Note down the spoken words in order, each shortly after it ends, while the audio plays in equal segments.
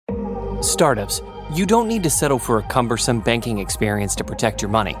Startups, you don't need to settle for a cumbersome banking experience to protect your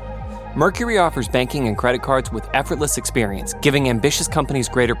money. Mercury offers banking and credit cards with effortless experience, giving ambitious companies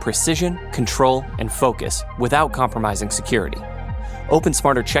greater precision, control, and focus without compromising security. Open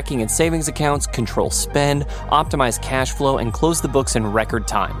smarter checking and savings accounts, control spend, optimize cash flow, and close the books in record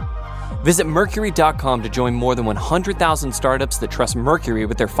time. Visit Mercury.com to join more than 100,000 startups that trust Mercury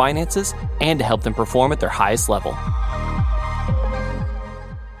with their finances and to help them perform at their highest level.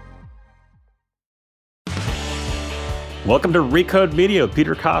 Welcome to Recode Media,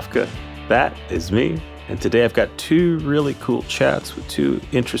 Peter Kafka. That is me. And today I've got two really cool chats with two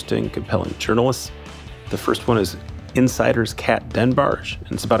interesting, compelling journalists. The first one is Insider's Kat Denbarge,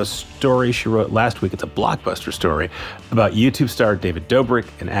 and it's about a story she wrote last week. It's a blockbuster story about YouTube star David Dobrik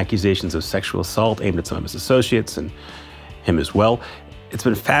and accusations of sexual assault aimed at some of his associates and him as well. It's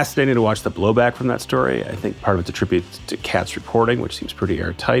been fascinating to watch the blowback from that story. I think part of it's a tribute to Kat's reporting, which seems pretty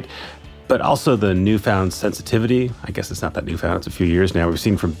airtight, but also the newfound sensitivity. I guess it's not that newfound, it's a few years now. We've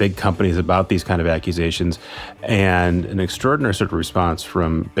seen from big companies about these kind of accusations, and an extraordinary sort of response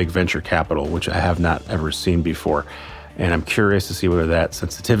from big venture capital, which I have not ever seen before. And I'm curious to see whether that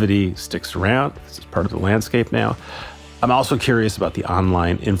sensitivity sticks around. This is part of the landscape now. I'm also curious about the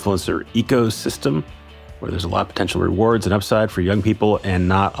online influencer ecosystem, where there's a lot of potential rewards and upside for young people and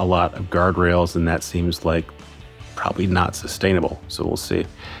not a lot of guardrails, and that seems like probably not sustainable. So we'll see.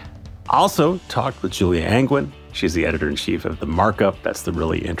 Also talked with Julia Angwin. She's the editor-in-chief of The Markup. That's the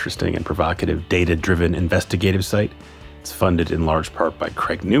really interesting and provocative data-driven investigative site. It's funded in large part by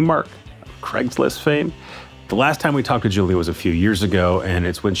Craig Newmark of Craigslist fame. The last time we talked to Julia was a few years ago, and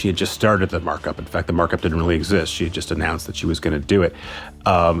it's when she had just started The Markup. In fact, The Markup didn't really exist. She had just announced that she was going to do it.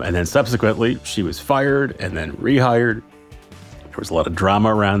 And then subsequently, she was fired and then rehired. There was a lot of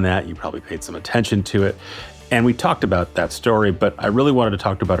drama around that. You probably paid some attention to it. And we talked about that story, but I really wanted to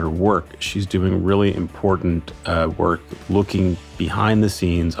talk about her work. She's doing really important work looking behind the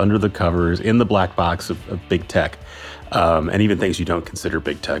scenes, under the covers, in the black box of big tech, and even things you don't consider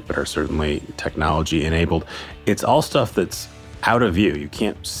big tech, but are certainly technology enabled. It's all stuff that's out of view. You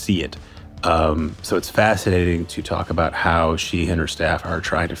can't see it. So it's fascinating to talk about how she and her staff are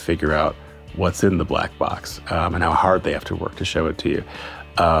trying to figure out what's in the black box, and how hard they have to work to show it to you.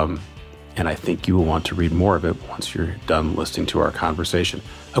 And I think you will want to read more of it once you're done listening to our conversation.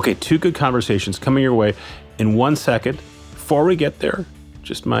 Okay, two good conversations coming your way in 1 second. Before we get there,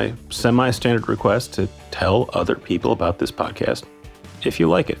 just my semi-standard request to tell other people about this podcast if you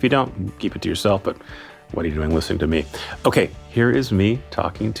like it. If you don't, keep it to yourself, but what are you doing listening to me? Okay, here is me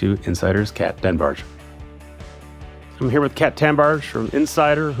talking to Insider's Kat Denbarge. I'm here with Kat Denbarge from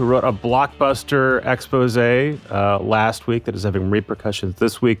Insider, who wrote a blockbuster expose last week that is having repercussions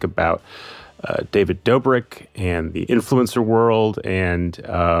this week about David Dobrik and the influencer world. And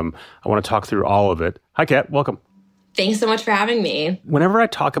I want to talk through all of it. Hi, Kat. Welcome. Thanks so much for having me. Whenever I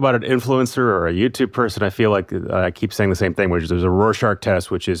talk about an influencer or a YouTube person, I feel like I keep saying the same thing, which is there's a Rorschach test,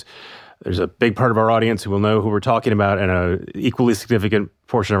 which is there's a big part of our audience who will know who we're talking about and an equally significant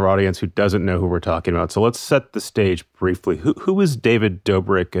portion of our audience who doesn't know who we're talking about. So let's set the stage briefly. Who is David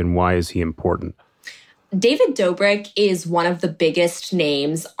Dobrik and why is he important? David Dobrik is one of the biggest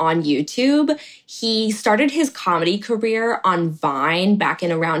names on YouTube. He started his comedy career on Vine back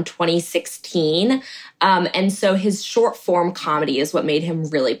in around 2016. And so his short form comedy is what made him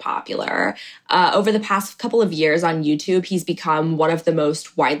really popular. Over the past couple of years on YouTube, he's become one of the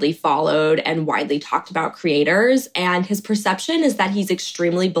most widely followed and widely talked about creators. And his perception is that he's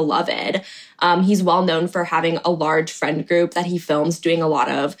extremely beloved. He's well known for having a large friend group that he films doing a lot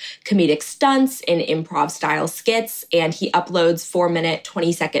of comedic stunts and improv style skits. And he uploads 4-minute,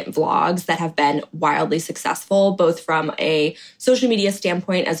 20-second vlogs that have been wildly successful, both from a social media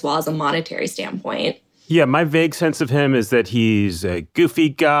standpoint as well as a monetary standpoint. Yeah, my vague sense of him is that he's a goofy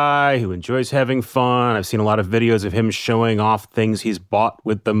guy who enjoys having fun. I've seen a lot of videos of him showing off things he's bought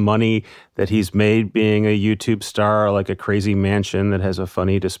with the money that he's made being a YouTube star, like a crazy mansion that has a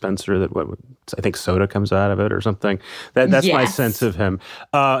funny dispenser that I think soda comes out of it or something. That's my sense of him.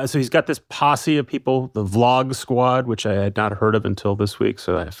 So he's got this posse of people, the Vlog Squad, which I had not heard of until this week,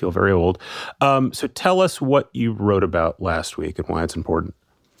 so I feel very old. So tell us what you wrote about last week and why it's important.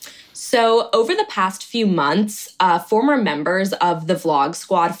 So over the past few months, former members of the Vlog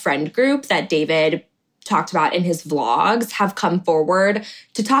Squad friend group that David talked about in his vlogs have come forward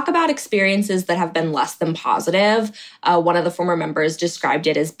to talk about experiences that have been less than positive. One of the former members described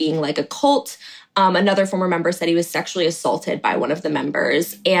it as being like a cult. Another former member said he was sexually assaulted by one of the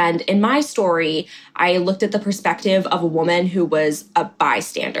members. And in my story, I looked at the perspective of a woman who was a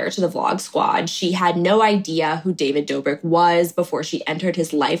bystander to the Vlog Squad. She had no idea who David Dobrik was before she entered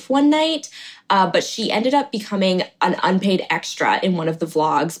his life one night. But she ended up becoming an unpaid extra in one of the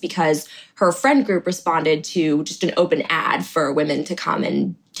vlogs because her friend group responded to just an open ad for women to come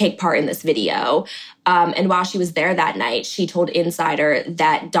and take part in this video. And while she was there that night, she told Insider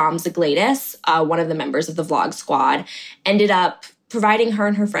that Dom Zaglatis, one of the members of the Vlog Squad, ended up providing her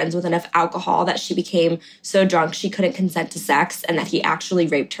and her friends with enough alcohol that she became so drunk she couldn't consent to sex, and that he actually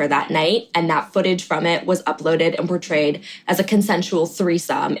raped her that night. And that footage from it was uploaded and portrayed as a consensual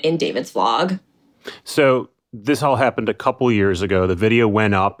threesome in David's vlog. So this all happened a couple years ago. The video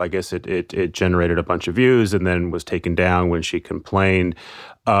went up. I guess it generated a bunch of views and then was taken down when she complained.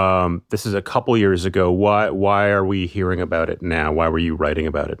 This is a couple years ago. Why are we hearing about it now? Why were you writing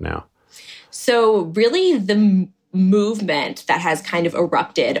about it now? So really the movement that has kind of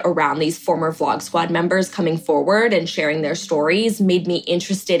erupted around these former Vlog Squad members coming forward and sharing their stories made me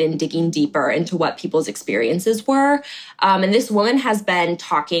interested in digging deeper into what people's experiences were. And this woman has been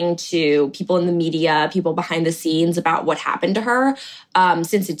talking to people in the media, people behind the scenes about what happened to her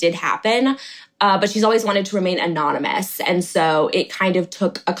since it did happen. But she's always wanted to remain anonymous. And so it kind of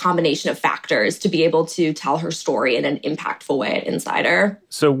took a combination of factors to be able to tell her story in an impactful way at Insider.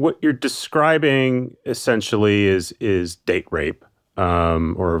 So what you're describing essentially is date rape,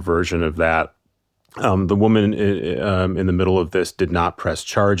 or a version of that. The woman in the middle of this did not press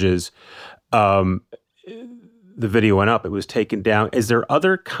charges. The video went up. It was taken down. Is there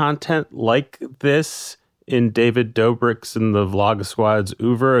other content like this in David Dobrik's and the Vlog Squad's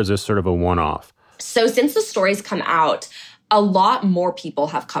oeuvre, or is this sort of a one-off? So since the stories come out, a lot more people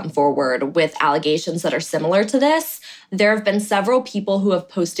have come forward with allegations that are similar to this. There have been several people who have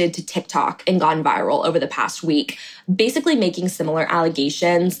posted to TikTok and gone viral over the past week, basically making similar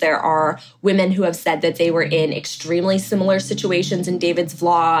allegations. There are women who have said that they were in extremely similar situations in David's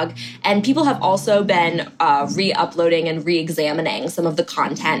vlog. And people have also been re-uploading and re-examining some of the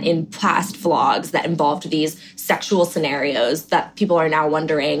content in past vlogs that involved these sexual scenarios that people are now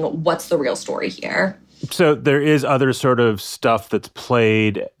wondering, what's the real story here? So there is other sort of stuff that's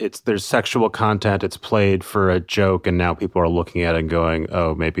played. There's sexual content. It's played for a joke, and now people are looking at it and going,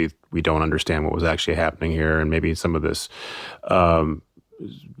 "Oh, maybe we don't understand what was actually happening here, and maybe some of this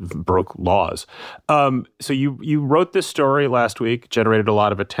broke laws." So you wrote this story last week, generated a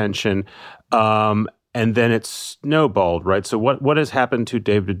lot of attention, and then it snowballed, right? So what has happened to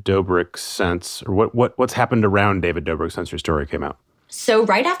David Dobrik since, or what's happened around David Dobrik since your story came out? So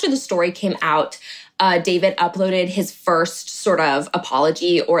right after the story came out, David uploaded his first sort of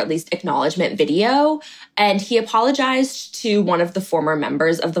apology, or at least acknowledgement video. And he apologized to one of the former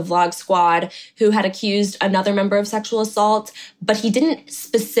members of the Vlog Squad who had accused another member of sexual assault, but he didn't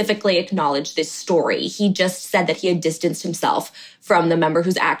specifically acknowledge this story. He just said that he had distanced himself from the member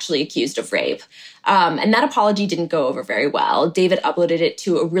who's actually accused of rape. And that apology didn't go over very well. David uploaded it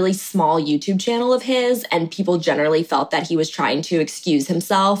to a really small YouTube channel of his, and people generally felt that he was trying to excuse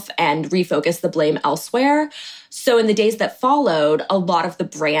himself and refocus the blame elsewhere. So in the days that followed, a lot of the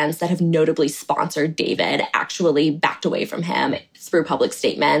brands that have notably sponsored David actually backed away from him through public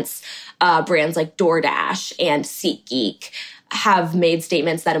statements. Brands like DoorDash and SeatGeek have made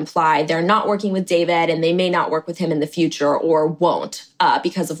statements that imply they're not working with David and they may not work with him in the future or won't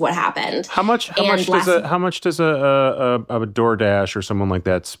because of what happened. How much does a DoorDash or someone like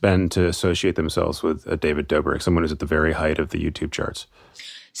that spend to associate themselves with a David Dobrik, someone who's at the very height of the YouTube charts?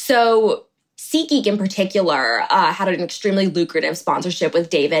 So SeatGeek in particular had an extremely lucrative sponsorship with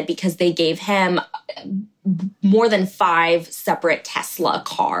David because they gave him more than 5 separate Tesla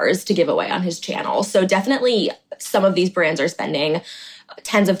cars to give away on his channel. So definitely some of these brands are spending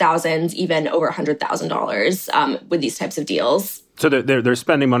tens of thousands, even over $100,000 with these types of deals. So they're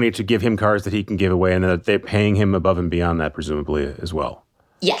spending money to give him cars that he can give away, and they're paying him above and beyond that, presumably, as well.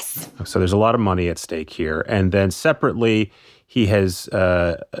 Yes. So there's a lot of money at stake here. And then separately, he has,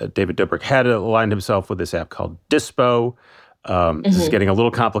 David Dobrik had aligned himself with this app called Dispo. This is getting a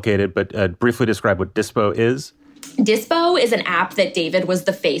little complicated, but briefly describe what Dispo is. Dispo is an app that David was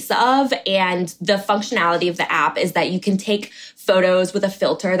the face of, and the functionality of the app is that you can take photos with a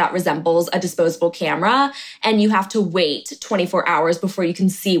filter that resembles a disposable camera, and you have to wait 24 hours before you can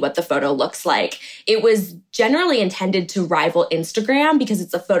see what the photo looks like. It was generally intended to rival Instagram because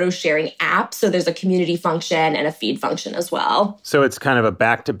it's a photo sharing app, so there's a community function and a feed function as well. So it's kind of a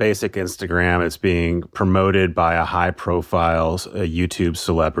back to basic Instagram. It's being promoted by a high profile YouTube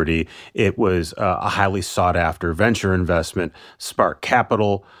celebrity. It was a highly sought after venture investment, Spark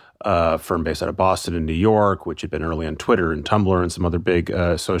Capital, firm based out of Boston and New York, which had been early on Twitter and Tumblr and some other big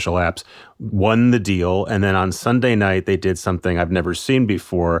social apps, won the deal. And then on Sunday night, they did something I've never seen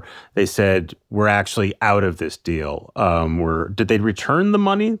before. They said, we're actually out of this deal. Did they return the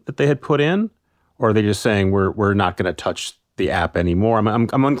money that they had put in? Or are they just saying we're not going to touch the app anymore?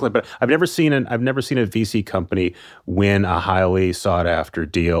 I'm unclear, but I've never seen a VC company win a highly sought after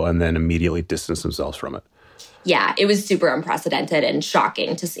deal and then immediately distance themselves from it. Yeah, it was super unprecedented and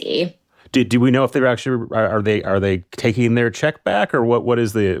shocking to see. Do we know if they're actually are they taking their check back, or what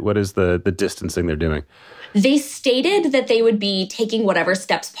is the distancing they're doing? They stated that they would be taking whatever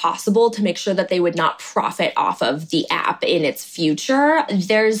steps possible to make sure that they would not profit off of the app in its future.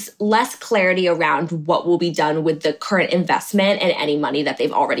 There's less clarity around what will be done with the current investment and any money that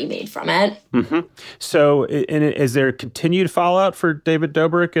they've already made from it. Mm-hmm. So is there continued fallout for David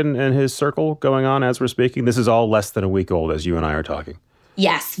Dobrik and his circle going on as we're speaking? This is all less than a week old as you and I are talking.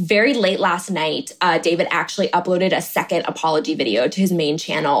 Yes, very late last night, David actually uploaded a second apology video to his main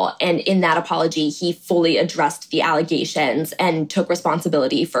channel. And in that apology, he fully addressed the allegations and took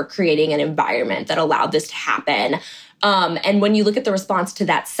responsibility for creating an environment that allowed this to happen. And when you look at the response to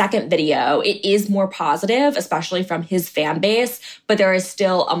that second video, it is more positive, especially from his fan base, but there is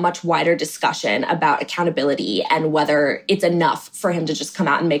still a much wider discussion about accountability and whether it's enough for him to just come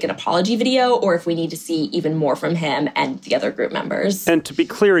out and make an apology video, or if we need to see even more from him and the other group members. And to be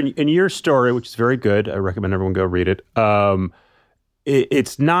clear, in your story, which is very good, I recommend everyone go read it,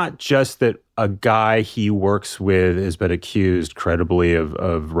 it's not just that a guy he works with has been accused credibly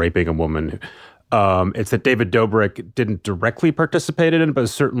of raping a woman. It's that David Dobrik didn't directly participate in it, but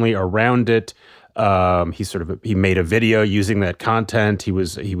certainly around it. He made a video using that content. He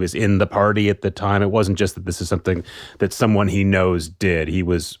was in the party at the time. It wasn't just that this is something that someone he knows did. He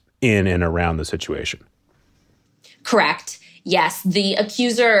was in and around the situation. Correct. Yes, the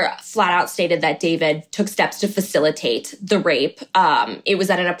accuser flat out stated that David took steps to facilitate the rape. It was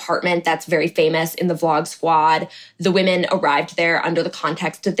at an apartment that's very famous in the Vlog Squad. The women arrived there under the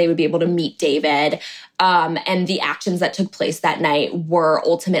context that they would be able to meet David. And the actions that took place that night were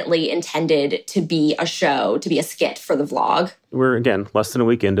ultimately intended to be a show, to be a skit for the vlog. We're, again, less than a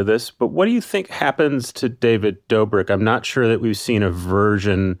week into this, but what do you think happens to David Dobrik? I'm not sure that we've seen a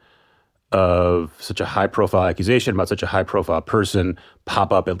version of such a high-profile accusation about such a high-profile person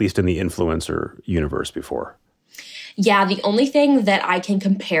pop up, at least in the influencer universe, before. Yeah, the only thing that I can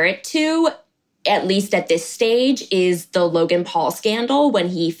compare it to, at least at this stage, is the Logan Paul scandal when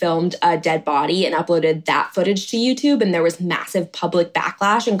he filmed a dead body and uploaded that footage to YouTube, and there was massive public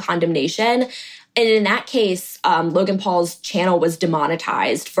backlash and condemnation. And in that case, Logan Paul's channel was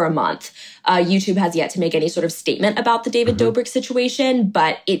demonetized for a month. YouTube has yet to make any sort of statement about the David Dobrik situation,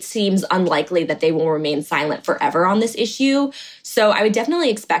 but it seems unlikely that they will remain silent forever on this issue. So I would definitely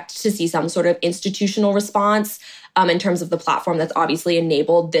expect to see some sort of institutional response in terms of the platform that's obviously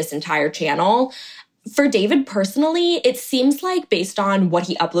enabled this entire channel. For David personally, it seems like based on what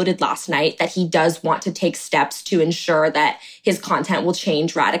he uploaded last night that he does want to take steps to ensure that his content will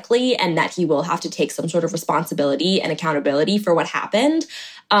change radically and that he will have to take some sort of responsibility and accountability for what happened.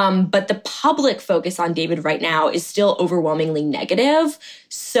 But the public focus on David right now is still overwhelmingly negative.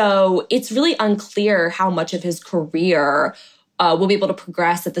 So it's really unclear how much of his career will be able to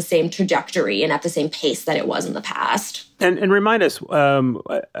progress at the same trajectory and at the same pace that it was in the past. And remind us,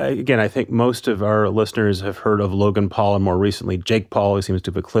 again, I think most of our listeners have heard of Logan Paul and more recently Jake Paul, who seems to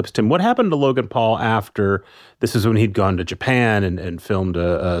have eclipsed him. What happened to Logan Paul after, this is when he'd gone to Japan and filmed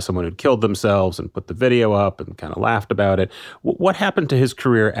someone who'd killed themselves and put the video up and kind of laughed about it. What happened to his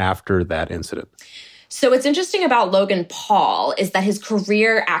career after that incident? So what's interesting about Logan Paul is that his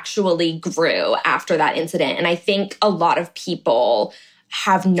career actually grew after that incident. And I think a lot of people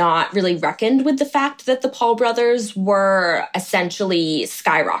have not really reckoned with the fact that the Paul brothers were essentially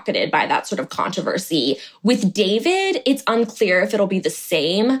skyrocketed by that sort of controversy. With David, it's unclear if it'll be the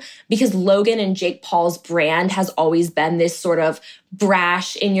same because Logan and Jake Paul's brand has always been this sort of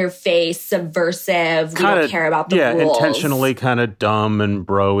brash, in-your-face, subversive, we don't care about the rules. Yeah, intentionally kind of dumb and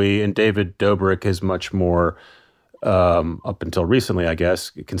bro-y. And David Dobrik is much more, up until recently, I guess,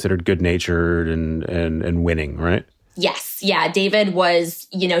 considered good-natured and winning, right? Yes. Yeah. David was,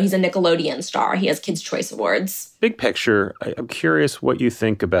 he's a Nickelodeon star. He has Kids' Choice Awards. Big picture, I'm curious what you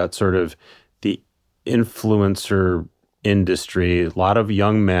think about sort of the influencer industry. A lot of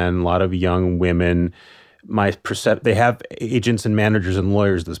young men, a lot of young women. They have agents and managers and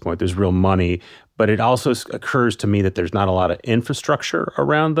lawyers at this point. There's real money. But it also occurs to me that there's not a lot of infrastructure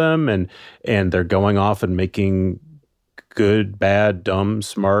around them. And they're going off and making good, bad, dumb,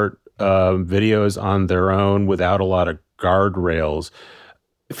 smart videos on their own without a lot of guardrails.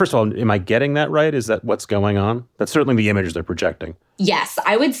 First of all, am I getting that right? Is that what's going on? That's certainly the image they're projecting. Yes,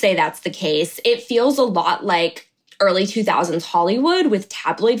 I would say that's the case. It feels a lot like early 2000s Hollywood with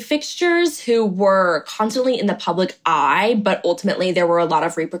tabloid fixtures who were constantly in the public eye, but ultimately there were a lot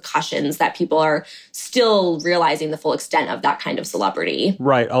of repercussions that people are still realizing the full extent of that kind of celebrity.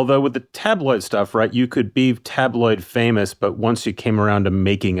 Right. Although with the tabloid stuff, right, you could be tabloid famous, but once you came around to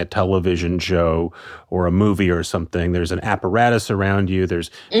making a television show or a movie or something, there's an apparatus around you.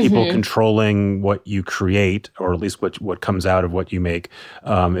 There's people controlling what you create, or at least what comes out of what you make,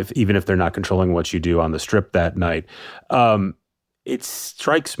 even if they're not controlling what you do on the strip that night. It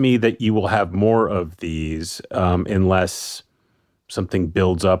strikes me that you will have more of these unless something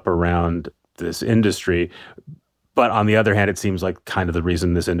builds up around this industry. But on the other hand, it seems like kind of the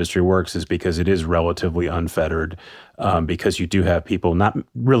reason this industry works is because it is relatively unfettered, because you do have people not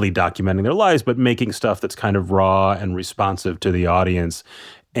really documenting their lives, but making stuff that's kind of raw and responsive to the audience.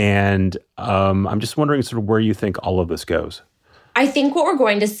 And I'm just wondering sort of where you think all of this goes. I think what we're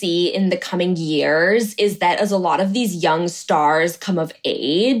going to see in the coming years is that as a lot of these young stars come of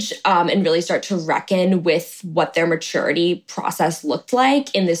age and really start to reckon with what their maturity process looked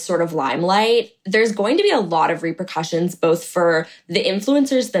like in this sort of limelight, there's going to be a lot of repercussions both for the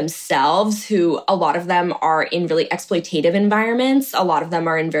influencers themselves, who a lot of them are in really exploitative environments, a lot of them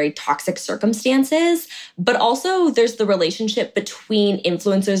are in very toxic circumstances, but also there's the relationship between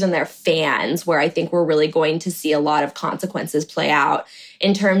influencers and their fans, where I think we're really going to see a lot of consequences play out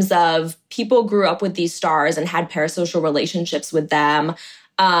in terms of people grew up with these stars and had parasocial relationships with them,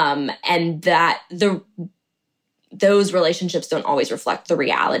 and that those relationships don't always reflect the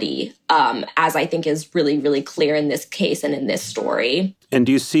reality, as I think is really, really clear in this case and in this story. And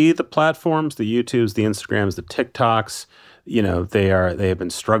do you see the platforms, the YouTubes, the Instagrams, the TikToks, they have been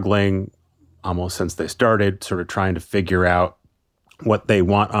struggling almost since they started, sort of trying to figure out what they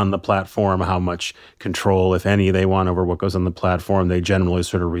want on the platform, how much control, if any, they want over what goes on the platform. They generally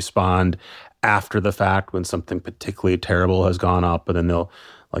sort of respond after the fact when something particularly terrible has gone up, and then they'll,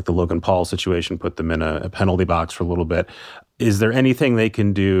 like the Logan Paul situation, put them in a penalty box for a little bit. Is there anything they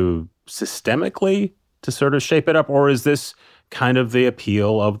can do systemically to sort of shape it up? Or is this kind of the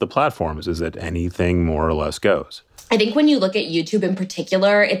appeal of the platforms? Is it anything more or less goes? I think when you look at YouTube in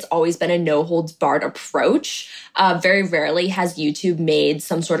particular, it's always been a no-holds-barred approach. Very rarely has YouTube made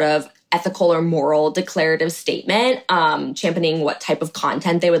some sort of ethical or moral declarative statement, championing what type of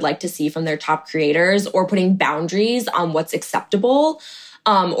content they would like to see from their top creators, or putting boundaries on what's acceptable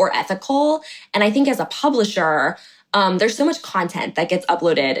or ethical. And I think as a publisher, there's so much content that gets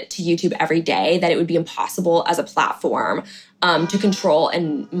uploaded to YouTube every day that it would be impossible as a platform to control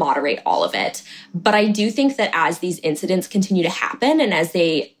and moderate all of it. But I do think that as these incidents continue to happen and as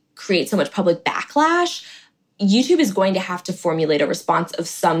they create so much public backlash, YouTube is going to have to formulate a response of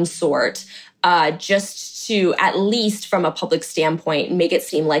some sort, just to, at least from a public standpoint, make it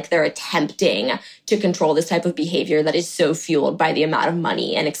seem like they're attempting to control this type of behavior that is so fueled by the amount of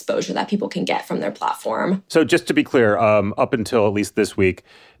money and exposure that people can get from their platform. So just to be clear, up until at least this week,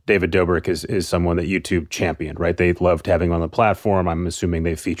 David Dobrik is someone that YouTube championed, right? They loved having him on the platform. I'm assuming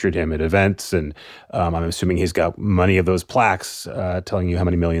they featured him at events, and I'm assuming he's got many of those plaques telling you how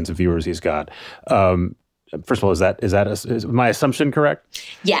many millions of viewers he's got. First of all, is my assumption correct?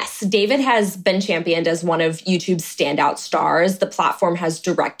 Yes, David has been championed as one of YouTube's standout stars. The platform has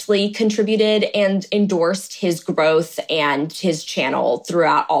directly contributed and endorsed his growth and his channel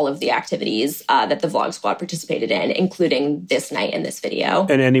throughout all of the activities that the Vlog Squad participated in, including this night in this video.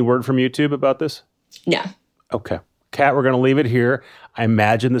 And any word from YouTube about this? No. Okay. Kat, we're going to leave it here. I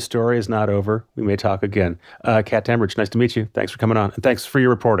imagine the story is not over. We may talk again. Kat Tamberich, nice to meet you. Thanks for coming on. And thanks for your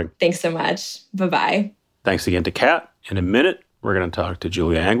reporting. Thanks so much. Bye-bye. Thanks again to Kat. In a minute, we're going to talk to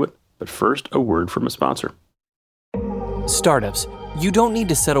Julia Angwit. But first, a word from a sponsor. Startups, you don't need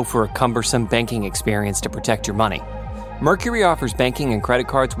to settle for a cumbersome banking experience to protect your money. Mercury offers banking and credit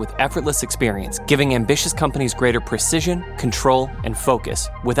cards with effortless experience, giving ambitious companies greater precision, control, and focus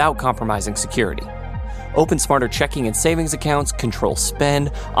without compromising security. Open smarter checking and savings accounts, control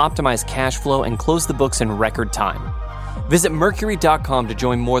spend, optimize cash flow, and close the books in record time. Visit Mercury.com to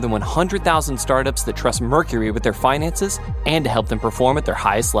join more than 100,000 startups that trust Mercury with their finances and to help them perform at their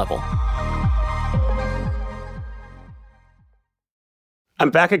highest level. I'm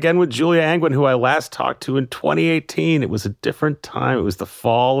back again with Julia Angwit, who I last talked to in 2018. It was a different time. It was the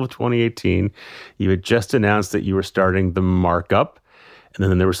fall of 2018. You had just announced that you were starting the Markup, and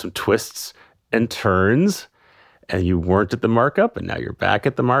then there were some twists and turns, and you weren't at the Markup, and now you're back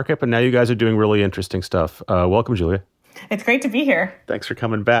at the Markup, and now you guys are doing really interesting stuff. Welcome, Julia. It's great to be here. Thanks for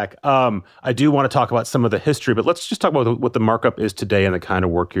coming back. I do want to talk about some of the history, but let's just talk about what the markup is today and the kind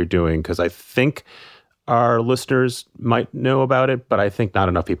of work you're doing, because I think our listeners might know about it, but I think not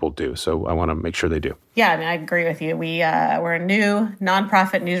enough people do. So I want to make sure they do. Yeah, I agree with you. We're a new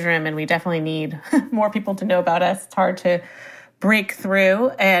nonprofit newsroom, and we definitely need more people to know about us. It's hard to break through,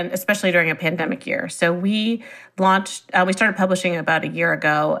 and especially during a pandemic year. So we started publishing about a year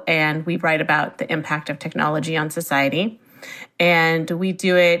ago, and we write about the impact of technology on society. And we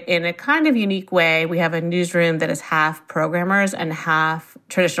do it in a kind of unique way. We have a newsroom that is half programmers and half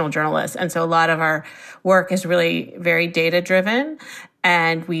traditional journalists. And so a lot of our work is really very data-driven.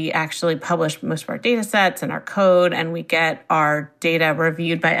 And we actually publish most of our data sets and our code, and we get our data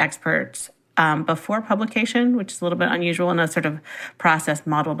reviewed by experts before publication, which is a little bit unusual in a sort of process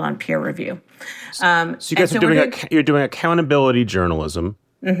modeled on peer review. So you guys you're doing accountability journalism.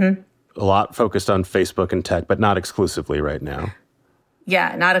 Mm-hmm. A lot focused on Facebook and tech, but not exclusively right now.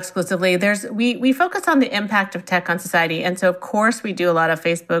 Yeah, not exclusively. We focus on the impact of tech on society. And so, of course, we do a lot of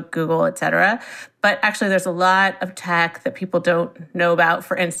Facebook, Google, et cetera. But actually, there's a lot of tech that people don't know about.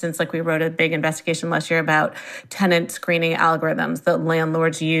 For instance, like we wrote a big investigation last year about tenant screening algorithms that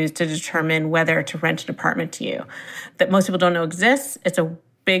landlords use to determine whether to rent an apartment to you, that most people don't know exists. It's a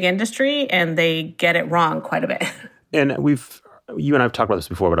big industry, and they get it wrong quite a bit. And you and I have talked about this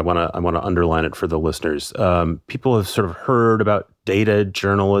before, but I want to underline it for the listeners. People have sort of heard about data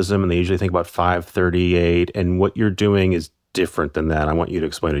journalism, and they usually think about 538, and what you're doing is different than that. I want you to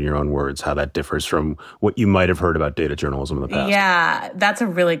explain in your own words how that differs from what you might have heard about data journalism in the past. Yeah, that's a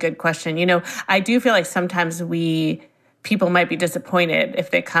really good question. I do feel like sometimes people might be disappointed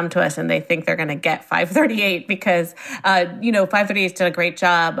if they come to us and they think they're going to get 538 because, 538's done a great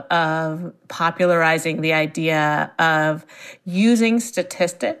job of popularizing the idea of using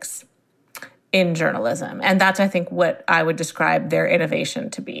statistics in journalism. And that's, I think, what I would describe their innovation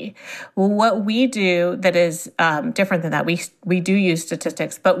to be. Well, what we do that is different than that, we do use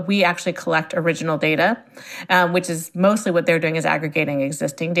statistics, but we actually collect original data, which is mostly what they're doing is aggregating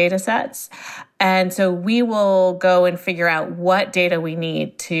existing data sets. And so we will go and figure out what data we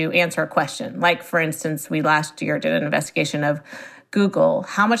need to answer a question. Like, for instance, we last year did an investigation of Google.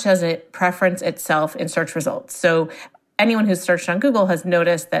 How much does it preference itself in search results? So anyone who's searched on Google has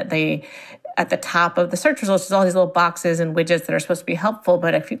noticed that at the top of the search results, there's all these little boxes and widgets that are supposed to be helpful.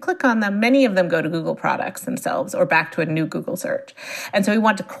 But if you click on them, many of them go to Google products themselves or back to a new Google search. And so we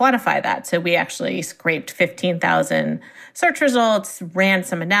want to quantify that. So we actually scraped 15,000 search results, ran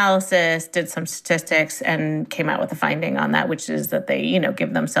some analysis, did some statistics, and came out with a finding on that, which is that they,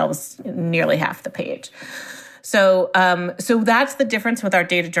 give themselves nearly half the page. So that's the difference with our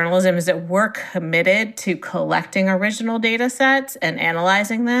data journalism is that we're committed to collecting original data sets and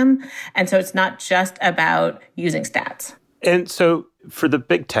analyzing them. And so it's not just about using stats. And so for the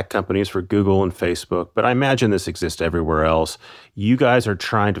big tech companies, for Google and Facebook, but I imagine this exists everywhere else, you guys are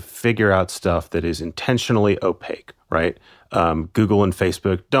trying to figure out stuff that is intentionally opaque, right? Google and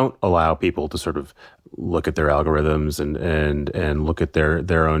Facebook don't allow people to sort of look at their algorithms and look at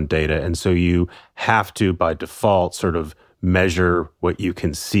their own data. And so you have to, by default, sort of measure what you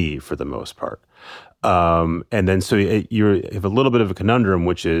can see for the most part. And then so you have a little bit of a conundrum,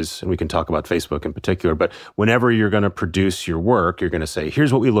 which is, and we can talk about Facebook in particular, but whenever you're going to produce your work, you're going to say,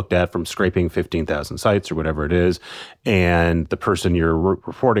 here's what we looked at from scraping 15,000 sites or whatever it is. And the person you're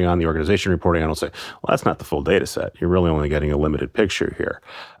reporting on, the organization reporting on will say, well, that's not the full data set. You're really only getting a limited picture here.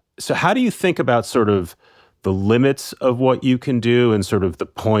 So how do you think about sort of the limits of what you can do and sort of the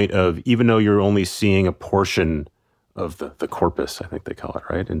point of, even though you're only seeing a portion of the corpus, I think they call it,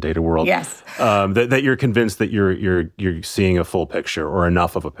 right, in data world. Yes. That you're convinced that you're seeing a full picture or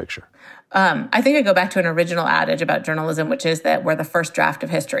enough of a picture. I think I go back to an original adage about journalism, which is that we're the first draft of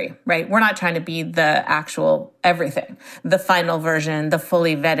history, right? We're not trying to be the actual everything, the final version, the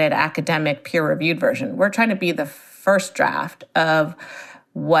fully vetted academic peer-reviewed version. We're trying to be the first draft of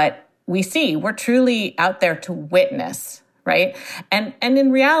what we see. We're truly out there to witness, right? And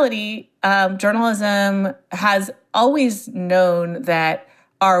in reality, journalism has always known that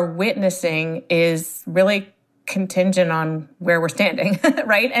our witnessing is really contingent on where we're standing,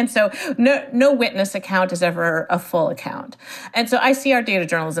 right? And so no witness account is ever a full account. And so I see our data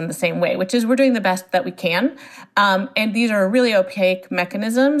journalism the same way, which is we're doing the best that we can. And these are really opaque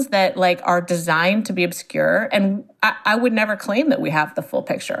mechanisms that are designed to be obscure. And I would never claim that we have the full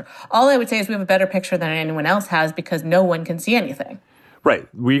picture. All I would say is we have a better picture than anyone else has because no one can see anything. Right.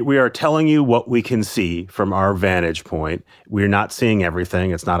 We are telling you what we can see from our vantage point. We're not seeing everything.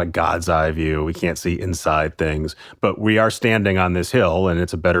 It's not a God's eye view. We can't see inside things. But we are standing on this hill, and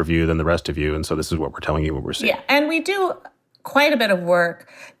it's a better view than the rest of you. And so this is what we're telling you what we're seeing. Yeah, and we do quite a bit of work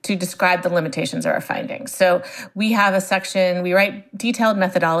to describe the limitations of our findings. So we have a section, we write detailed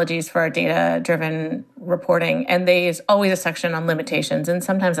methodologies for our data-driven reporting, and there's always a section on limitations, and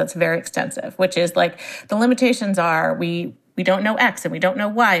sometimes that's very extensive, which is like the limitations are we don't know X and we don't know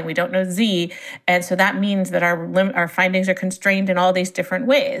Y and we don't know Z. And so that means that our findings are constrained in all these different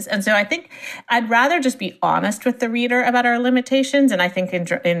ways. And so I think I'd rather just be honest with the reader about our limitations. And I think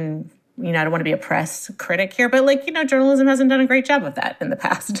in I don't want to be a press critic here, but journalism hasn't done a great job of that in the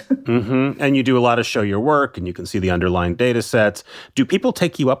past. Mm-hmm. And you do a lot of show your work and you can see the underlying data sets. Do people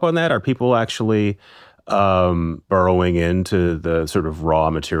take you up on that? Are people actually burrowing into the sort of raw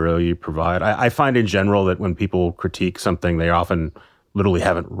material you provide? I find in general that when people critique something, they often literally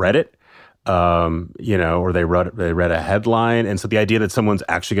haven't read it, or they read a headline. And so the idea that someone's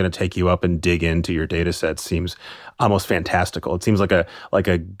actually going to take you up and dig into your data set seems almost fantastical. It seems like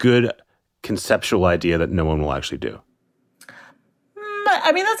a good conceptual idea that no one will actually do.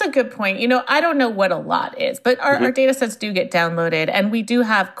 I mean, that's a good point. I don't know what a lot is, but our data sets do get downloaded, and we do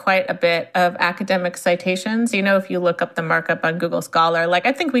have quite a bit of academic citations. If you look up the markup on Google Scholar,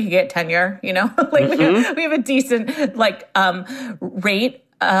 I think we could get tenure, we have a decent, rate,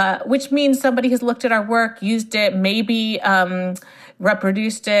 which means somebody has looked at our work, used it, maybe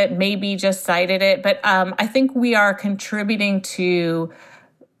reproduced it, maybe just cited it. But I think we are contributing to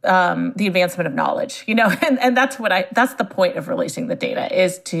the advancement of knowledge, and that's that's the point of releasing the data,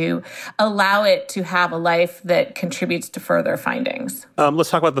 is to allow it to have a life that contributes to further findings. Let's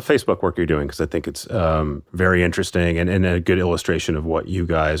talk about the Facebook work you're doing, because I think it's very interesting and a good illustration of what you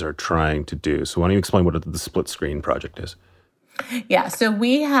guys are trying to do. So why don't you explain what the Split Screen project is? Yeah, so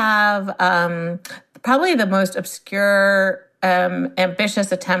we have probably the most obscure,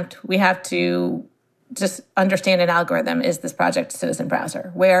 ambitious attempt we have to just understand an algorithm is this project Citizen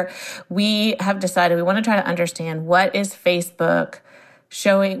Browser, where we have decided we want to try to understand what is Facebook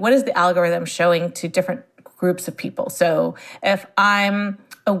showing, what is the algorithm showing to different groups of people. So if I'm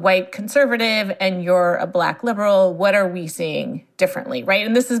a white conservative and you're a black liberal, what are we seeing differently, right?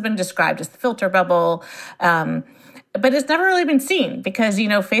 And this has been described as the filter bubble. But it's never really been seen because,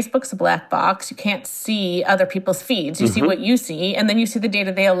 Facebook's a black box. You can't see other people's feeds. You see what you see, and then you see the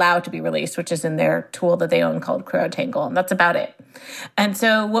data they allow to be released, which is in their tool that they own called CrowdTangle, and that's about it. And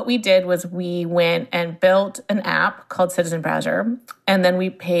so what we did was we went and built an app called Citizen Browser, and then we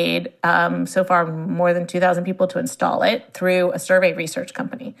paid, so far, more than 2,000 people to install it through a survey research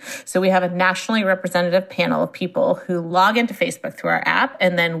company. So we have a nationally representative panel of people who log into Facebook through our app,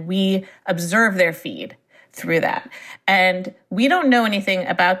 and then we observe their feed through that. And we don't know anything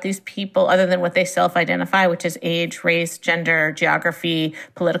about these people other than what they self-identify, which is age, race, gender, geography,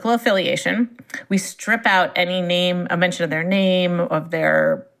 political affiliation. We strip out any name, a mention of their name, of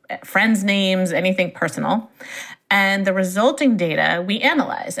their friends' names, anything personal. And the resulting data we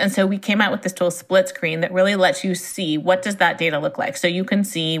analyze. And so we came out with this tool, Split Screen, that really lets you see what does that data look like. So you can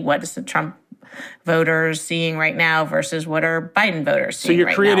see what is the Trump voters seeing right now versus what are Biden voters seeing right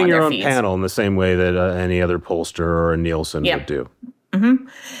now. So you're creating your own feeds. panel in the same way that any other pollster or a Nielsen would do. Mm-hmm.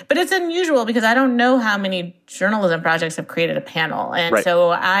 But it's unusual because I don't know how many journalism projects have created a panel. And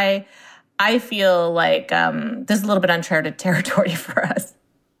so I feel like this is a little bit uncharted territory for us.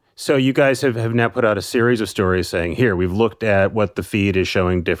 So you guys have now put out a series of stories saying, here, we've looked at what the feed is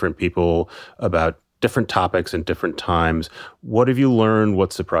showing different people about different topics and different times. What have you learned?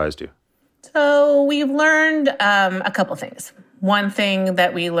 What surprised you? So we've learned a couple things. One thing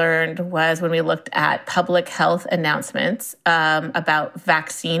that we learned was when we looked at public health announcements about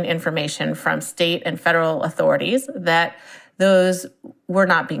vaccine information from state and federal authorities, that those were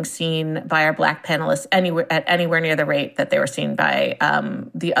not being seen by our Black panelists anywhere near the rate that they were seen by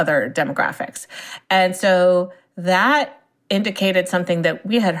the other demographics. And so that indicated something that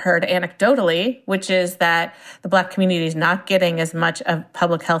we had heard anecdotally, which is that the Black community is not getting as much of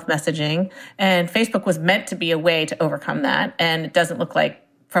public health messaging. And Facebook was meant to be a way to overcome that. And it doesn't look like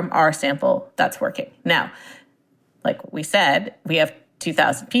from our sample that's working. Now, like we said, we have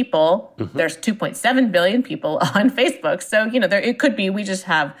 2,000 people. Mm-hmm. There's 2.7 billion people on Facebook. So, it could be we just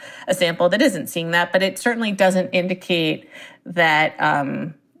have a sample that isn't seeing that, but it certainly doesn't indicate that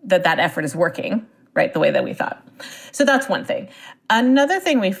that effort is working, right, the way that we thought. So that's one thing. Another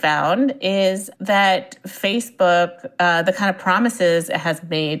thing we found is that Facebook, the kind of promises it has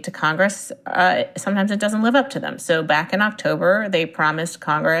made to Congress, sometimes it doesn't live up to them. So back in October, they promised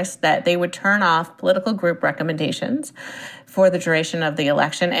Congress that they would turn off political group recommendations for the duration of the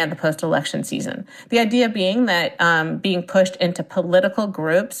election and the post-election season. The idea being that being pushed into political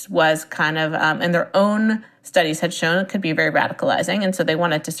groups was kind of, and their own studies had shown it could be very radicalizing. And so they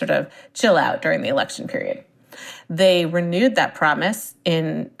wanted to sort of chill out during the election period. They renewed that promise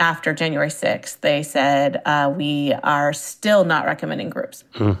after January 6th. They said, we are still not recommending groups.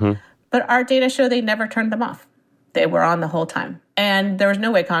 Mm-hmm. But our data show they never turned them off. They were on the whole time. And there was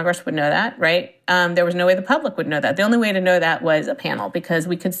no way Congress would know that, right? There was no way the public would know that. The only way to know that was a panel, because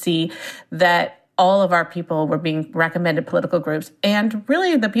we could see that all of our people were being recommended political groups. And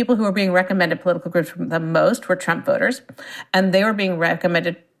really the people who were being recommended political groups the most were Trump voters. And they were being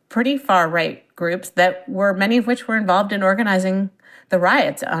recommended pretty far-right groups that were, many of which were involved in organizing the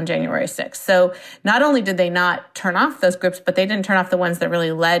riots on January 6th. So not only did they not turn off those groups, but they didn't turn off the ones that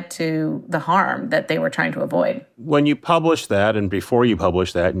really led to the harm that they were trying to avoid. When you publish that, and before you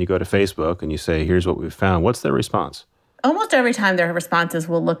publish that, and you go to Facebook and you say, here's what we've found, what's their response? Almost every time their response is,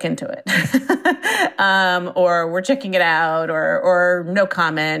 we'll look into it. Or we're checking it out, or no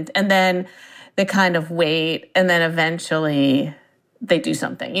comment. And then they kind of wait, and then eventually they do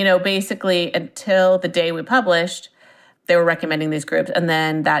something. Basically until the day we published, they were recommending these groups. And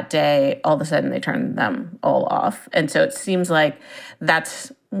then that day, all of a sudden, they turned them all off. And so it seems like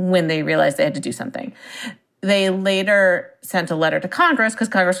that's when they realized they had to do something. They later sent a letter to Congress, because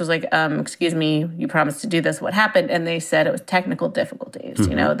Congress was like, excuse me, you promised to do this. What happened? And they said it was technical difficulties.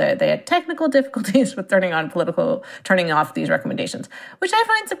 Mm-hmm. They had technical difficulties with turning off these recommendations, which I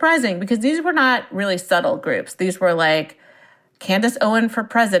find surprising, because these were not really subtle groups. These were like Candace Owen for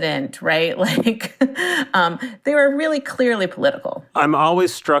president, right? They were really clearly political. I'm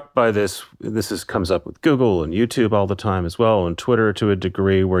always struck by this. Comes up with Google and YouTube all the time as well, and Twitter to a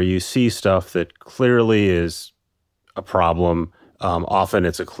degree, where you see stuff that clearly is a problem. Often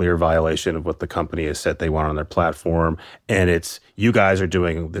it's a clear violation of what the company has said they want on their platform. And it's, you guys are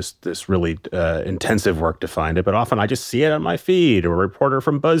doing this really intensive work to find it. But often I just see it on my feed, or a reporter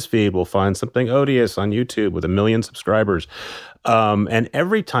from BuzzFeed will find something odious on YouTube with 1 million subscribers. And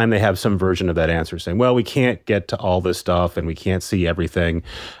every time they have some version of that answer saying, well, we can't get to all this stuff and we can't see everything.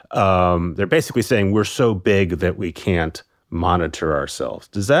 They're basically saying we're so big that we can't monitor ourselves.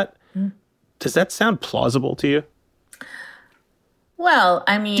 Does that sound plausible to you? Well,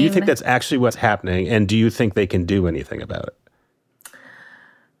 I mean, do you think that's actually what's happening? And do you think they can do anything about it?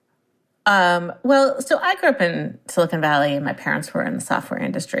 So I grew up in Silicon Valley, and my parents were in the software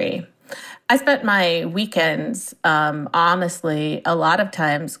industry. I spent my weekends, honestly, a lot of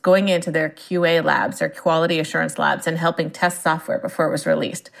times going into their QA labs, their quality assurance labs, and helping test software before it was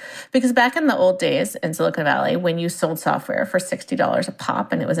released. Because back in the old days in Silicon Valley, when you sold software for $60 a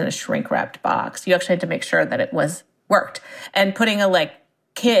pop and it was in a shrink-wrapped box, you actually had to make sure that it worked. And putting a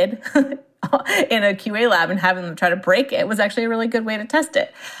kid in a QA lab and having them try to break it was actually a really good way to test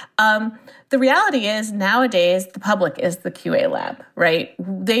it. The reality is nowadays the public is the QA lab, right?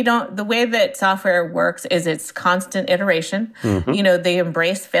 The way that software works is it's constant iteration. Mm-hmm. They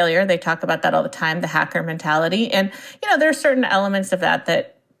embrace failure. They talk about that all the time, the hacker mentality. And, there are certain elements of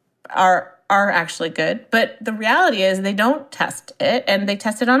that are actually good. But the reality is they don't test it, and they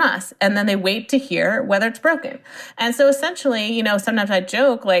test it on us. And then they wait to hear whether it's broken. And so essentially, sometimes I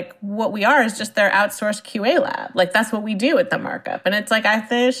joke, what we are is just their outsourced QA lab. That's what we do at the markup. And it's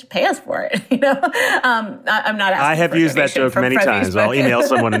they should pay us for it. I'm not asking I have for used that joke many times. I'll email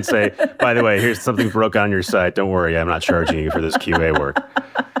someone and say, by the way, here's something broke on your site. Don't worry, I'm not charging you for this QA work.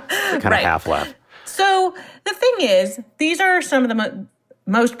 Kind of half laugh. So the thing is, these are some of the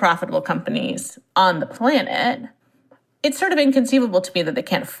most profitable companies on the planet. It's sort of inconceivable to me that they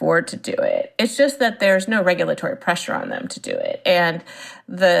can't afford to do it. It's just that there's no regulatory pressure on them to do it. And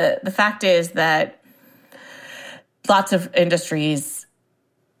the fact is that lots of industries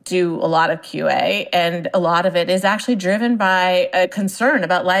do a lot of QA, and a lot of it is actually driven by a concern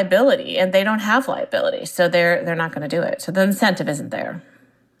about liability, and they don't have liability, so they're not going to do it. So the incentive isn't there.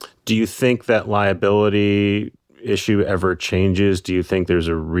 Do you think that liability issue ever changes? Do you think there's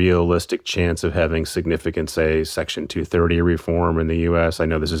a realistic chance of having significant, say, Section 230 reform in the U.S.? I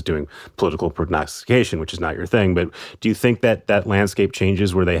know this is doing political prognostication, which is not your thing, but do you think that that landscape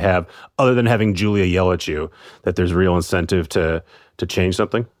changes where they have, other than having Julia yell at you, that there's real incentive to change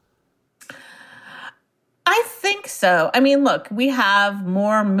something? I think so. I mean, look, we have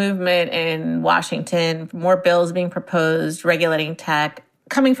more movement in Washington, more bills being proposed regulating tech,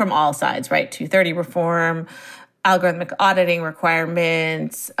 coming from all sides, right? 230 reform, algorithmic auditing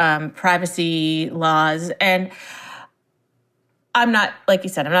requirements, privacy laws. And I'm not, like you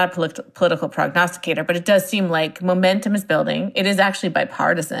said, I'm not a political prognosticator, but it does seem like momentum is building. It is actually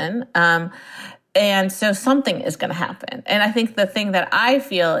bipartisan. And so something is going to happen. And I think the thing that I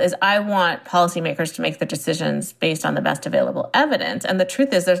feel is I want policymakers to make their decisions based on the best available evidence. And the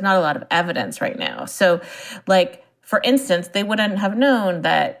truth is there's not a lot of evidence right now. So like, for instance, they wouldn't have known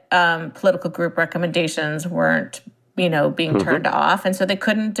that political group recommendations weren't, being turned off. And so they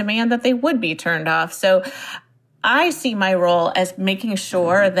couldn't demand that they would be turned off. So I see my role as making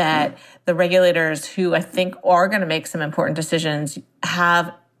sure that the regulators who I think are going to make some important decisions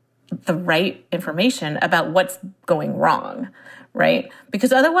have the right information about what's going wrong, right?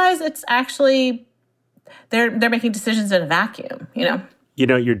 Because otherwise it's actually, they're making decisions in a vacuum,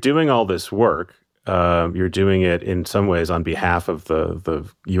 You're doing all this work. You're doing it in some ways on behalf of the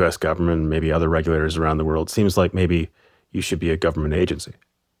U.S. government, maybe other regulators around the world. Seems like maybe you should be a government agency.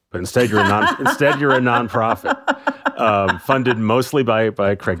 But instead, you're a nonprofit, funded mostly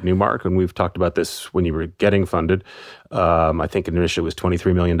by Craig Newmark, and we've talked about this when you were getting funded. I think initially it was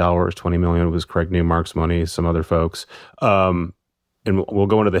 $23 million. $20 million was Craig Newmark's money, some other folks, and we'll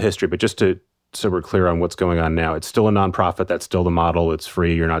go into the history. But just so we're clear on what's going on now, it's still a nonprofit. That's still the model. It's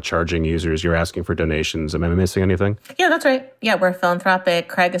free. You're not charging users. You're asking for donations. Am I missing anything? Yeah, that's right. Yeah, we're philanthropic.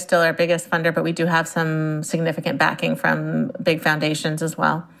 Craig is still our biggest funder, but we do have some significant backing from big foundations as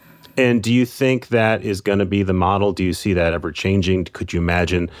well. And do you think that is going to be the model? Do you see that ever changing? Could you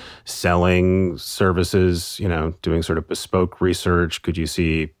imagine selling services, doing sort of bespoke research? Could you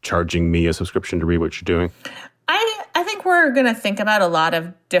see charging me a subscription to read what you're doing? I think we're going to think about a lot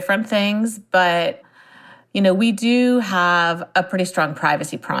of different things, but, we do have a pretty strong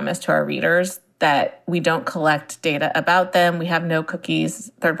privacy promise to our readers that we don't collect data about them. We have no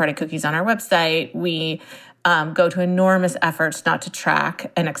cookies, third-party cookies on our website. We go to enormous efforts not to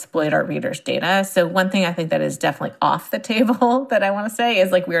track and exploit our readers' data. So one thing I think that is definitely off the table that I want to say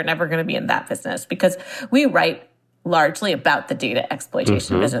is we are never going to be in that business because we write largely about the data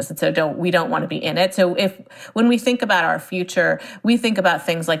exploitation business. And so we don't want to be in it. So when we think about our future, we think about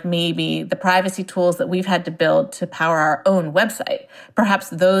things like maybe the privacy tools that we've had to build to power our own website.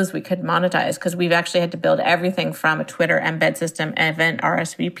 Perhaps those we could monetize because we've actually had to build everything from a Twitter embed system, event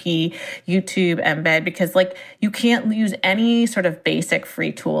RSVP, YouTube embed, because you can't use any sort of basic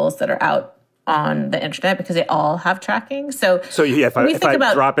free tools that are out on the internet because they all have tracking. So yeah, if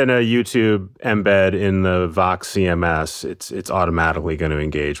I drop in a YouTube embed in the Vox CMS, it's automatically going to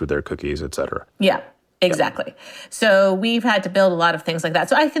engage with their cookies, et cetera. Yeah, exactly. Yeah. So we've had to build a lot of things like that.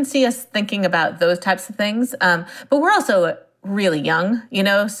 So I can see us thinking about those types of things. But we're also really young,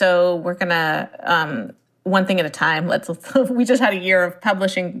 so we're going to one thing at a time. We just had a year of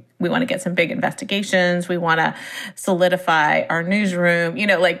publishing. We want to get some big investigations. We want to solidify our newsroom,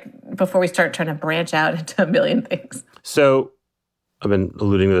 before we start trying to branch out into a million things. So I've been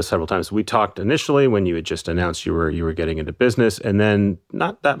alluding to this several times. We talked initially when you had just announced you were getting into business, and then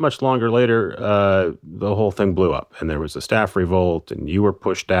not that much longer later, the whole thing blew up, and there was a staff revolt, and you were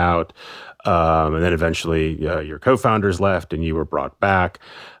pushed out, and then eventually your co-founders left, and you were brought back.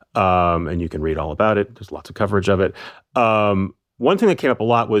 And you can read all about it. There's lots of coverage of it. One thing that came up a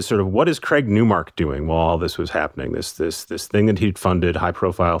lot was sort of what is Craig Newmark doing while all this was happening? This thing that he'd funded, high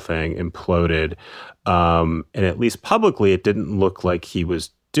profile thing, imploded. And at least publicly, it didn't look like he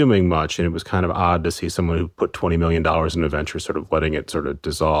was doing much. And it was kind of odd to see someone who put $20 million in a venture sort of letting it sort of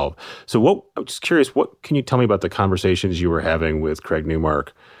dissolve. So I'm just curious, what can you tell me about the conversations you were having with Craig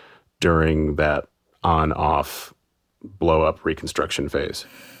Newmark during that on-off blow-up reconstruction phase?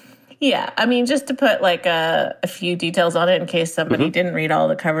 Yeah, just to put a few details on it in case somebody didn't read all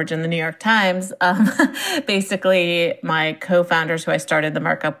the coverage in the New York Times. Basically, my co-founders who I started the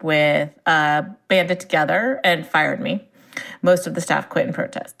markup with banded together and fired me. Most of the staff quit in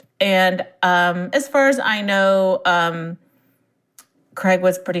protest. And as far as I know, Craig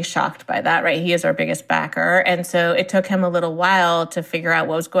was pretty shocked by that, right? He is our biggest backer. And so it took him a little while to figure out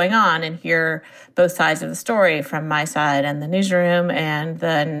what was going on and hear both sides of the story from my side and the newsroom and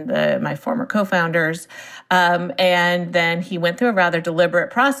then my former co-founders. And then he went through a rather deliberate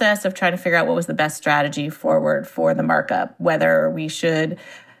process of trying to figure out what was the best strategy forward for the markup, whether we should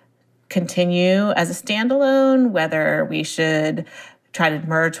continue as a standalone, whether we should try to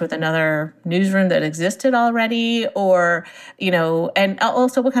merge with another newsroom that existed already, or, and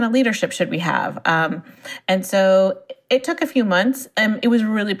also what kind of leadership should we have? And so it took a few months. It was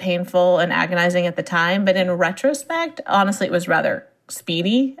really painful and agonizing at the time, but in retrospect, honestly, it was rather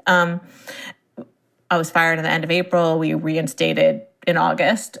speedy. I was fired at the end of April. We reinstated in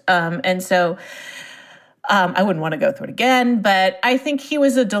August. And so I wouldn't want to go through it again, but I think he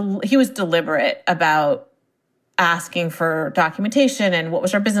was deliberate about asking for documentation and what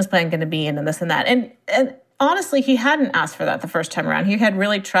was our business plan going to be and this and that. And honestly, he hadn't asked for that the first time around. He had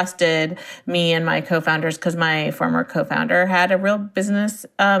really trusted me and my co-founders because my former co-founder had a real business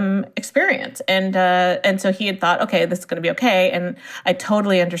experience. And so he had thought, okay, this is going to be okay. And I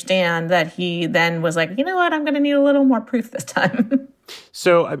totally understand that he then was like, you know what, I'm going to need a little more proof this time.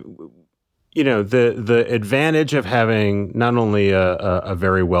 So, the advantage of having not only a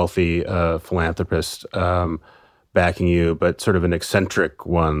very wealthy philanthropist backing you, but sort of an eccentric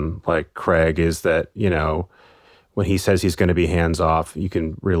one like Craig is that, when he says he's going to be hands-off, you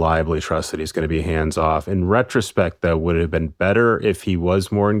can reliably trust that he's going to be hands-off. In retrospect, though, would it have been better if he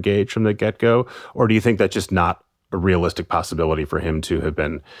was more engaged from the get-go? Or do you think that's just not a realistic possibility for him to have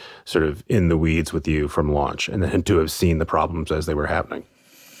been sort of in the weeds with you from launch and then to have seen the problems as they were happening?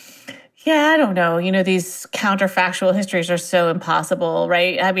 Yeah, I don't know. These counterfactual histories are so impossible,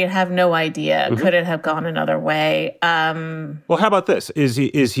 right? I mean, I have no idea. Mm-hmm. Could it have gone another way? Well, how about this? Is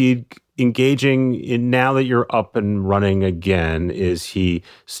he engaging in, now that you're up and running again, is he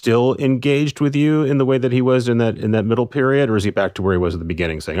still engaged with you in the way that he was in that middle period? Or is he back to where he was at the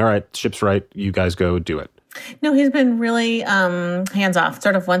beginning saying, all right, ship's right, you guys go do it? No, he's been really hands-off.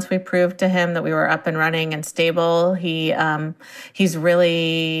 Sort of once we proved to him that we were up and running and stable, he's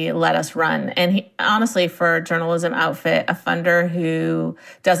really let us run. And he, honestly, for a journalism outfit, a funder who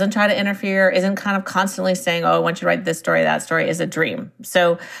doesn't try to interfere, isn't kind of constantly saying, oh, I want you to write this story, that story, is a dream.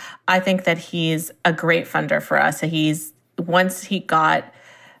 So I think that he's a great funder for us. Once he got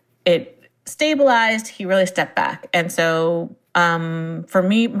it stabilized, he really stepped back. And so from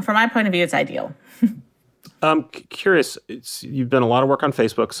my point of view, it's ideal. I'm curious, you've done a lot of work on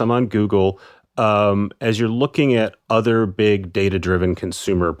Facebook, some on Google. As you're looking at other big data-driven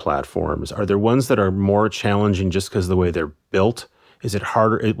consumer platforms, are there ones that are more challenging just because of the way they're built? Is it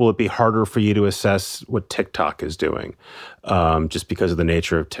harder? Will it be harder for you to assess what TikTok is doing just because of the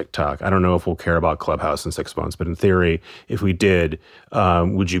nature of TikTok? I don't know if we'll care about Clubhouse in 6 months, but in theory, if we did,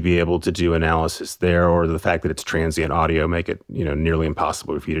 would you be able to do analysis there, or the fact that it's transient audio make it nearly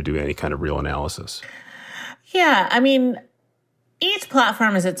impossible for you to do any kind of real analysis? Yeah, I mean, each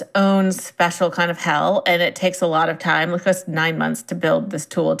platform is its own special kind of hell, and it takes a lot of time. It took us 9 months to build this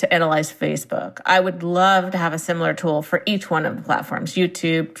tool to analyze Facebook. I would love to have a similar tool for each one of the platforms: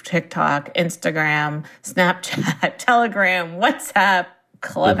 YouTube, TikTok, Instagram, Snapchat, Telegram, WhatsApp,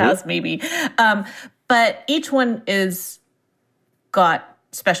 Clubhouse, maybe. But each one is got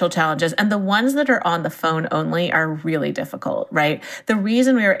special challenges. And the ones that are on the phone only are really difficult, right? The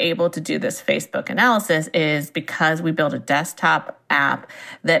reason we were able to do this Facebook analysis is because we built a desktop app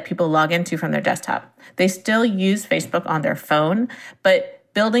that people log into from their desktop. They still use Facebook on their phone, but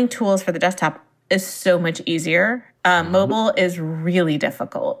building tools for the desktop is so much easier. Mobile is really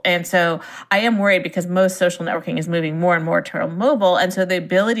difficult. And so I am worried because most social networking is moving more and more to mobile. And so the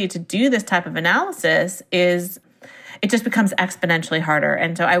ability to do this type of analysis it just becomes exponentially harder.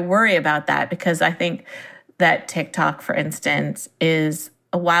 And so I worry about that because I think that TikTok, for instance, is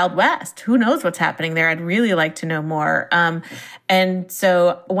a Wild West. Who knows what's happening there? I'd really like to know more. And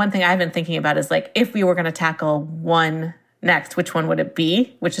so one thing I've been thinking about is, like, if we were going to tackle one next, which one would it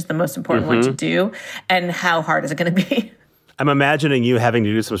be? Which is the most important one to do? And how hard is it going to be? I'm imagining you having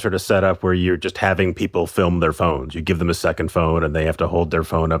to do some sort of setup where you're just having people film their phones. You give them a second phone and they have to hold their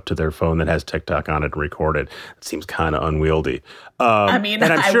phone up to their phone that has TikTok on it and record it. It seems kind of unwieldy. I'm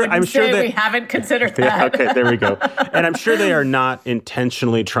sure we haven't considered that. Yeah, okay, there we go. And I'm sure they are not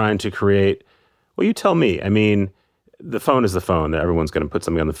intentionally trying to create, well, you tell me. I mean, the phone is the phone. Everyone's going to put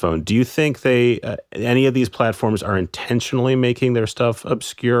something on the phone. Do you think any of these platforms are intentionally making their stuff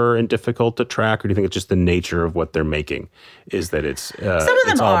obscure and difficult to track, or do you think it's just the nature of what they're making is that it's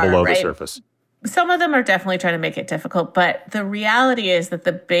all below the surface? Some of them are definitely trying to make it difficult, but the reality is that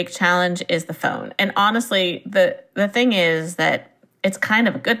the big challenge is the phone. And honestly, the thing is that it's kind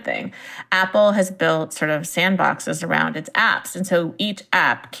of a good thing. Apple has built sort of sandboxes around its apps. And so each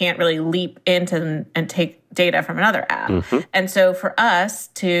app can't really leap into and take data from another app. Mm-hmm. And so for us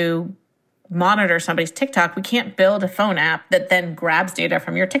to monitor somebody's TikTok, we can't build a phone app that then grabs data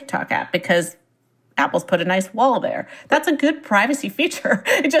from your TikTok app because Apple's put a nice wall there. That's a good privacy feature.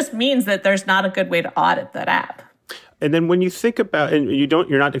 It just means that there's not a good way to audit that app. And then when you think about, and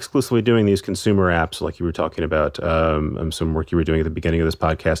you're not exclusively doing these consumer apps like you were talking about, some work you were doing at the beginning of this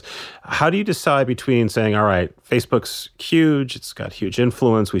podcast. How do you decide between saying, all right, Facebook's huge, it's got huge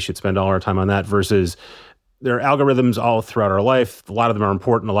influence, we should spend all our time on that, versus there are algorithms all throughout our life. A lot of them are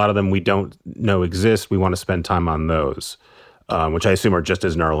important. A lot of them we don't know exist. We want to spend time on those. Which I assume are just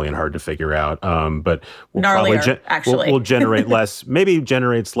as gnarly and hard to figure out. But we'll generate less, maybe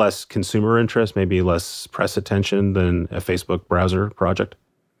generates less consumer interest, maybe less press attention than a Facebook browser project.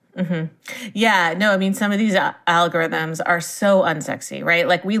 Yeah, no, I mean, some of these algorithms are so unsexy, right?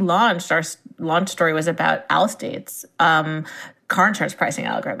 Like our launch story was about Allstate's car insurance pricing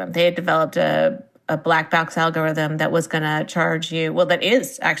algorithm. They had developed a black box algorithm that was going to charge you, that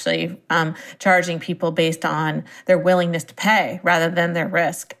is actually charging people based on their willingness to pay rather than their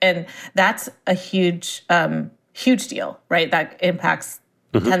risk. And that's a huge deal, right? That impacts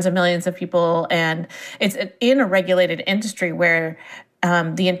tens of millions of people. And it's in a regulated industry where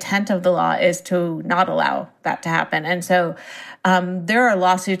the intent of the law is to not allow that to happen. And so there are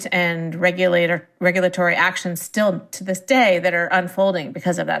lawsuits and regulatory actions still to this day that are unfolding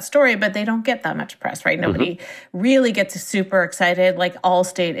because of that story, but they don't get that much press, right? Nobody really gets super excited. Like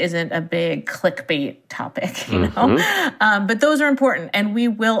Allstate isn't a big clickbait topic, you know? But those are important, and we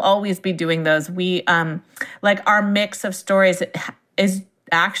will always be doing those. We, like our mix of stories is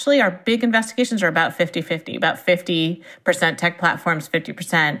actually, our big investigations are about 50-50, about 50% tech platforms,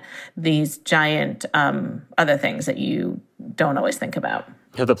 50% these giant other things that you don't always think about.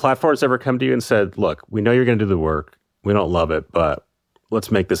 Have the platforms ever come to you and said, look, we know you're going to do the work. We don't love it, but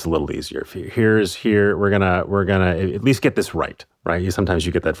let's make this a little easier for you. We're gonna at least get this right? Sometimes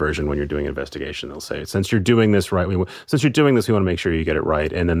you get that version when you're doing investigation. They'll say, since you're doing this right, we want to make sure you get it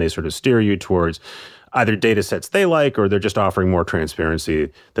right. And then they sort of steer you towards either data sets they like, or they're just offering more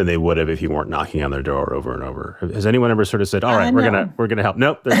transparency than they would have if you weren't knocking on their door over and over. Has anyone ever sort of said, all right, we're gonna help?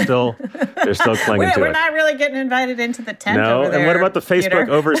 Nope, they're still clinging to it. We're not really getting invited into the tent over there. And what about the Facebook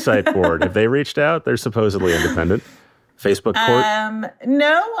Oversight Board? Have they reached out? They're supposedly independent. Facebook court?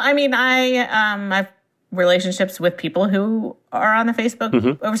 No, I mean, I've relationships with people who are on the Facebook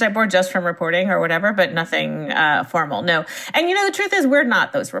Oversight Board just from reporting or whatever, but nothing formal, no. And the truth is, we're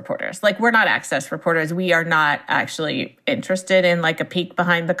not those reporters. Like, we're not access reporters. We are not actually interested in like a peek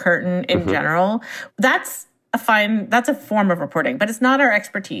behind the curtain in general. That's a form of reporting, but it's not our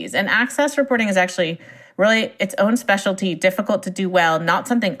expertise. And access reporting is actually really its own specialty, difficult to do well, not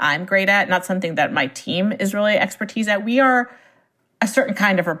something I'm great at, not something that my team is really expertise at. We are a certain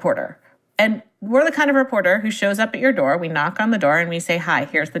kind of reporter. And we're the kind of reporter who shows up at your door. We knock on the door and we say, hi,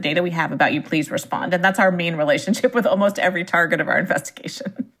 here's the data we have about you. Please respond. And that's our main relationship with almost every target of our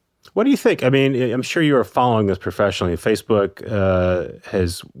investigation. What do you think? I mean, I'm sure you are following this professionally. Facebook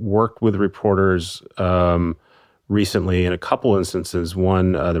has worked with reporters recently in a couple instances.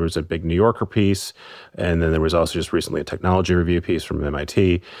 One, there was a big New Yorker piece, and then there was also just recently a technology review piece from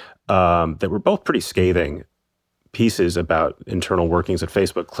MIT that were both pretty scathing pieces about internal workings at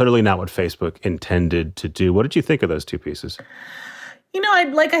Facebook. Clearly not what Facebook intended to do. What did you think of those two pieces?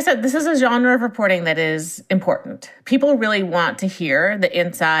 Like I said, this is a genre of reporting that is important. People really want to hear the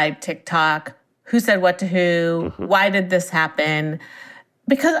inside TikTok, who said what to who, why did this happen?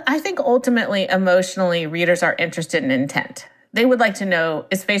 Because I think ultimately, emotionally, readers are interested in intent. They would like to know,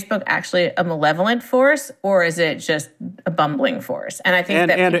 is Facebook actually a malevolent force, or is it just a bumbling force? And I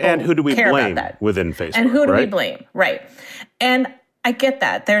think and who do we blame that within Facebook? And who do we blame? Right. And I get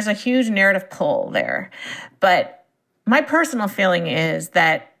that. There's a huge narrative pull there. But my personal feeling is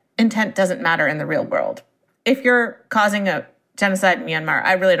that intent doesn't matter in the real world. If you're causing a genocide in Myanmar,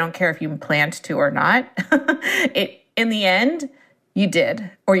 I really don't care if you planned to or not. In the end, you did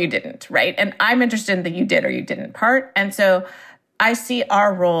or you didn't, right? And I'm interested in the you did or you didn't part. And so I see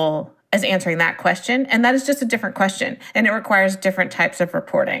our role as answering that question. And that is just a different question. And it requires different types of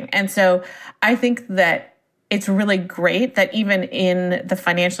reporting. And so I think that it's really great that even in the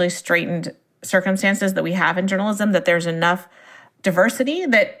financially straitened circumstances that we have in journalism, that there's enough diversity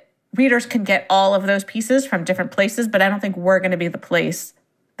that readers can get all of those pieces from different places. But I don't think we're going to be the place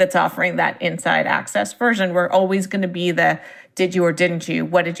that's offering that inside access version. We're always going to be the did you or didn't you?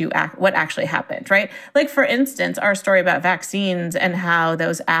 What actually happened, right? Like, for instance, our story about vaccines and how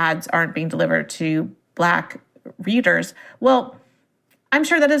those ads aren't being delivered to Black readers. Well, I'm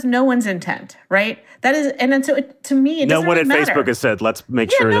sure that is no one's intent, right? That is, and so to me, it doesn't really matter. No one at Facebook has said, let's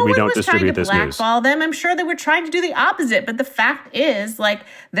make sure that we don't distribute this news. No one was trying to blackball them. I'm sure they were trying to do the opposite. But the fact is, like,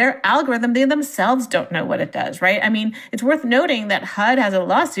 their algorithm, they themselves don't know what it does, right? I mean, it's worth noting that HUD has a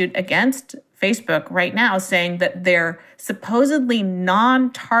lawsuit against Facebook right now saying that their supposedly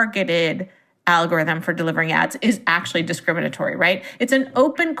non-targeted algorithm for delivering ads is actually discriminatory, right? It's an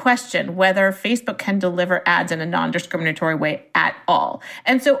open question whether Facebook can deliver ads in a non-discriminatory way at all.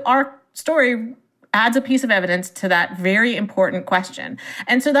 And so our story adds a piece of evidence to that very important question.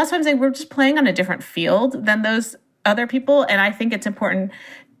 And so that's why I'm saying we're just playing on a different field than those other people. And I think it's important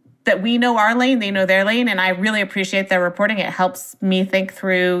that we know our lane, they know their lane, and I really appreciate their reporting. It helps me think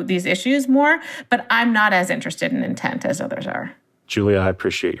through these issues more, but I'm not as interested in intent as others are. Julia, I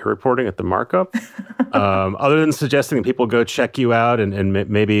appreciate your reporting at the markup. Other than suggesting that people go check you out and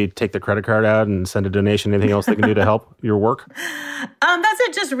maybe take their credit card out and send a donation, anything else they can do to help your work? That's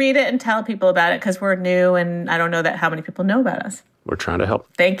it. Just read it and tell people about it because we're new and I don't know how many people know about us. We're trying to help.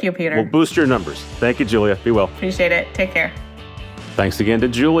 Thank you, Peter. We'll boost your numbers. Thank you, Julia. Be well. Appreciate it. Take care. Thanks again to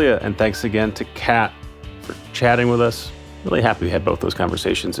Julia, and thanks again to Kat for chatting with us. Really happy we had both those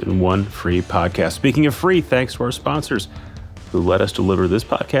conversations in one free podcast. Speaking of free, thanks to our sponsors who let us deliver this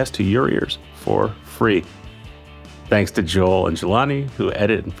podcast to your ears for free. Thanks to Joel and Jelani, who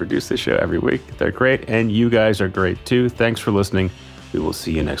edit and produce this show every week. They're great, and you guys are great too. Thanks for listening. We will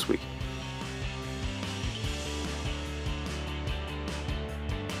see you next week.